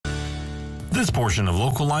This portion of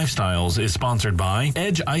Local Lifestyles is sponsored by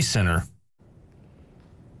Edge Ice Center.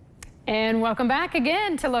 And welcome back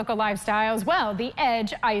again to Local Lifestyles. Well, the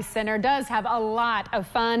Edge Ice Center does have a lot of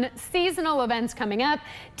fun seasonal events coming up.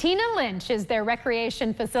 Tina Lynch is their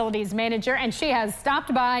recreation facilities manager, and she has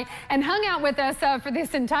stopped by and hung out with us for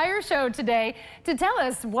this entire show today to tell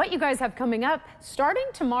us what you guys have coming up starting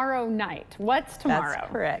tomorrow night. What's tomorrow?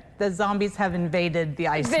 That's correct. The zombies have invaded the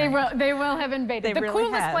ice rink. They will have invaded. The really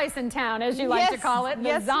coolest place in town, as you like to call it.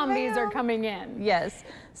 The zombies are coming in. Yes.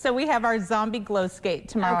 So we have our zombie glow skate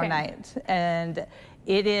tomorrow night, and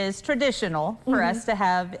it is traditional for us to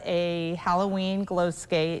have a Halloween glow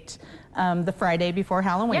skate the Friday before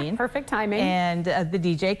Halloween. Yeah, perfect timing. And the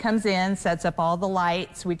DJ comes in, sets up all the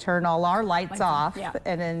lights. We turn all our lights off,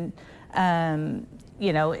 and then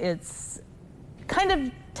you know, it's kind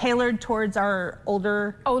of tailored towards our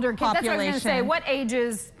older kids. population. That's what I was going to say. What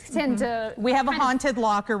ages tend to? We have a haunted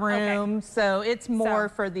locker room, so it's more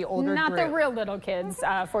for the older not group. the real little kids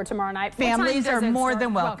for tomorrow night. Families are more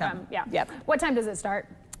than welcome. Yeah. Yep. What time does it start?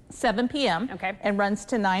 7 p.m. and runs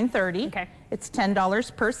to 9:30. Okay. It's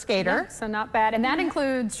 $10 per skater. Yeah, so not bad. And that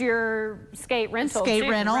includes your skate rental Skate too,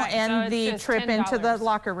 rental right? and so the trip into the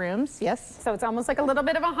locker rooms. Yes. So it's almost like a little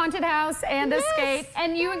bit of a haunted house and a skate.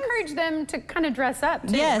 And you encourage them to kind of dress up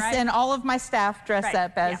too, right? And all of my staff dress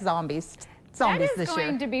up as zombies. That is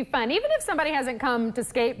going to be fun. Even if somebody hasn't come to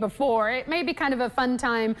skate before, it may be kind of a fun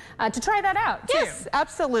time to try that out, too. Yes,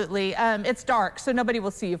 absolutely. It's dark, so nobody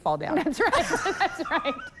will see you fall down. That's right. That's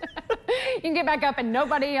right. You can get back up and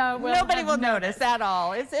nobody will notice at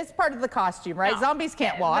all. It's part of the costume, right? No. Zombies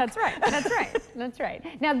can't walk. That's right. That's right. That's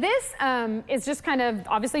right. Now, this is just kind of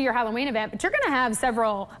obviously your Halloween event, but you're going to have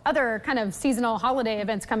several other kind of seasonal holiday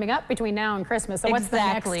events coming up between now and Christmas. So what's the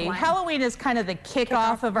next one? Halloween is kind of the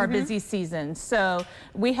kickoff of our busy season. So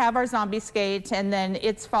we have our zombie skate, and then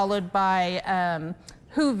it's followed by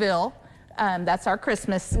Whoville. That's our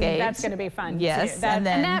Christmas skate. That's going to be fun. Yes, too. And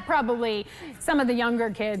that probably some of the younger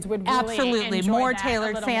kids would really enjoy more that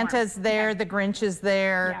tailored. Santa's there, the Grinch is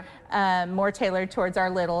there. More tailored towards our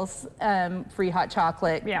littles. Free hot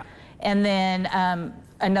chocolate. Yeah. And then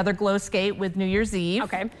another glow skate with New Year's Eve.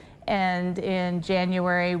 Okay. And in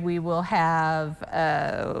January, we will have,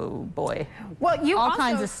 well, all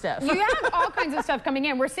kinds of stuff. You have all kinds of stuff coming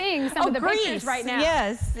in. We're seeing some of the pictures right now.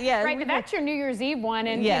 Yes, yes. Right, that's your New Year's Eve one,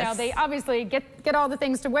 and you know they obviously get all the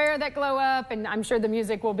things to wear that glow up, and I'm sure the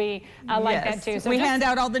music will be like that too. So we hand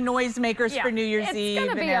out all the noisemakers for New Year's Eve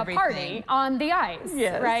and everything. It's going to be a party on the ice,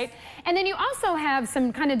 right? And then you also have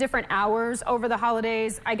some kind of different hours over the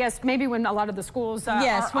holidays. I guess maybe when a lot of the schools are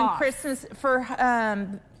off. Christmas for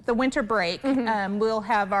the winter break, we'll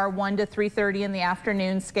have our 1 to 3:30 in the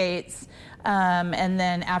afternoon skates, and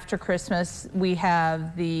then after Christmas we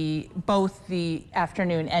have both the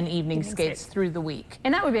afternoon and evening skates through the week.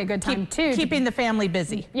 And that would be a good time too. Keeping the family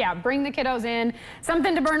busy. Yeah, bring the kiddos in,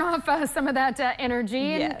 something to burn off some of that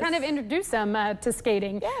energy, and kind of introduce them to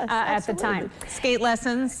skating at the time. Skate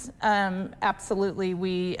lessons, absolutely.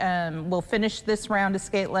 We will finish this round of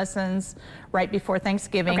skate lessons right before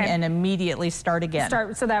Thanksgiving and immediately start again.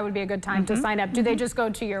 So that would be a good time to sign up. Do they just go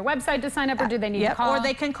to your website to sign up, or do they need to call? Or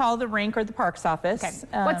they can call the rink or the parks office.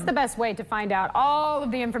 Okay. What's the best way to find out all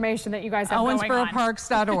of the information that you guys have going on?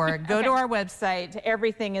 Owensboroparks.org. Go to our website.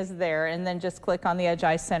 Everything is there, and then just click on the Edge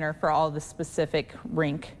Ice Center for all the specific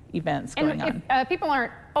rink events going on. If people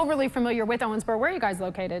aren't overly familiar with Owensboro, where are you guys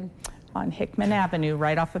located? On Hickman Avenue,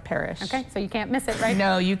 right off of Parish. Okay, so you can't miss it, right?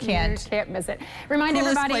 No, you can't. You can't miss it. Remind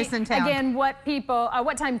everybody again what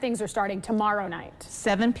time things are starting tomorrow night.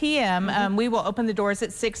 7 p.m. We will open the doors at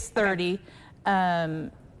 6:30.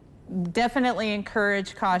 Definitely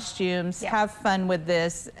encourage costumes. Have fun with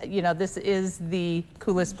this. You know, this is the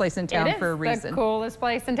coolest place in town for a reason. It is the coolest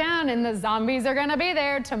place in town, and the zombies are going to be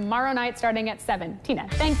there tomorrow night starting at 7. Tina,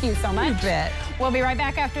 thank you so much. You bet. We'll be right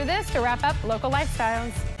back after this to wrap up Local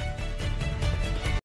Lifestyles.